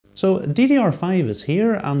So DDR5 is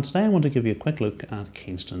here, and today I want to give you a quick look at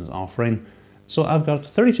Kingston's offering. So I've got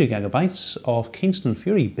 32 gigabytes of Kingston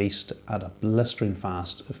Fury Beast at a blistering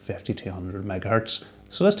fast 5200 megahertz.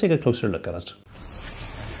 So let's take a closer look at it.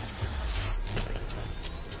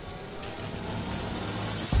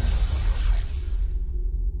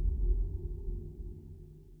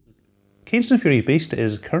 Kingston Fury Beast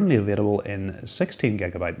is currently available in 16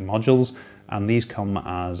 gigabyte modules, and these come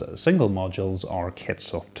as single modules or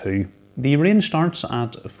kits of 2. The range starts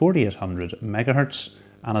at 4800 megahertz,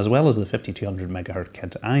 and as well as the 5200 megahertz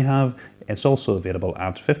kit I have, it's also available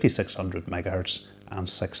at 5600 megahertz and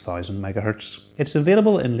 6000 megahertz. It's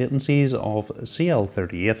available in latencies of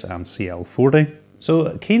CL38 and CL40.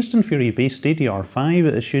 So Kingston Fury Beast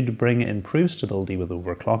DDR5 should bring improved stability with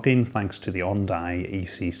overclocking thanks to the on-die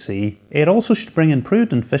ECC. It also should bring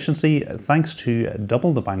improved efficiency thanks to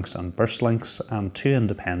double the banks and burst links and 2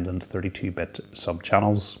 independent 32-bit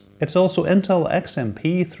subchannels. It's also Intel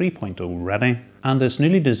XMP 3.0 ready, and its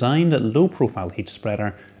newly designed low-profile heat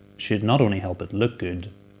spreader should not only help it look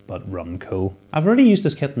good, but run cool. I've already used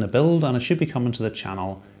this kit in a build, and it should be coming to the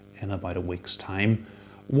channel in about a week's time.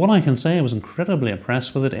 What I can say, I was incredibly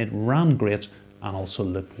impressed with it. It ran great and also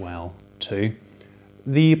looked well too.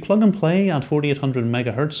 The plug and play at 4800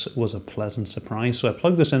 megahertz was a pleasant surprise. So I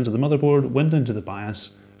plugged this into the motherboard, went into the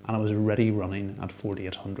BIOS, and it was already running at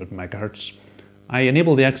 4800 megahertz. I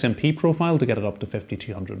enabled the XMP profile to get it up to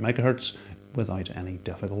 5200 megahertz without any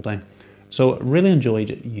difficulty. So really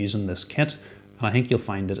enjoyed using this kit, and I think you'll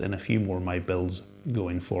find it in a few more of my builds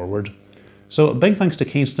going forward. So big thanks to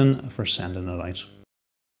Kingston for sending it out.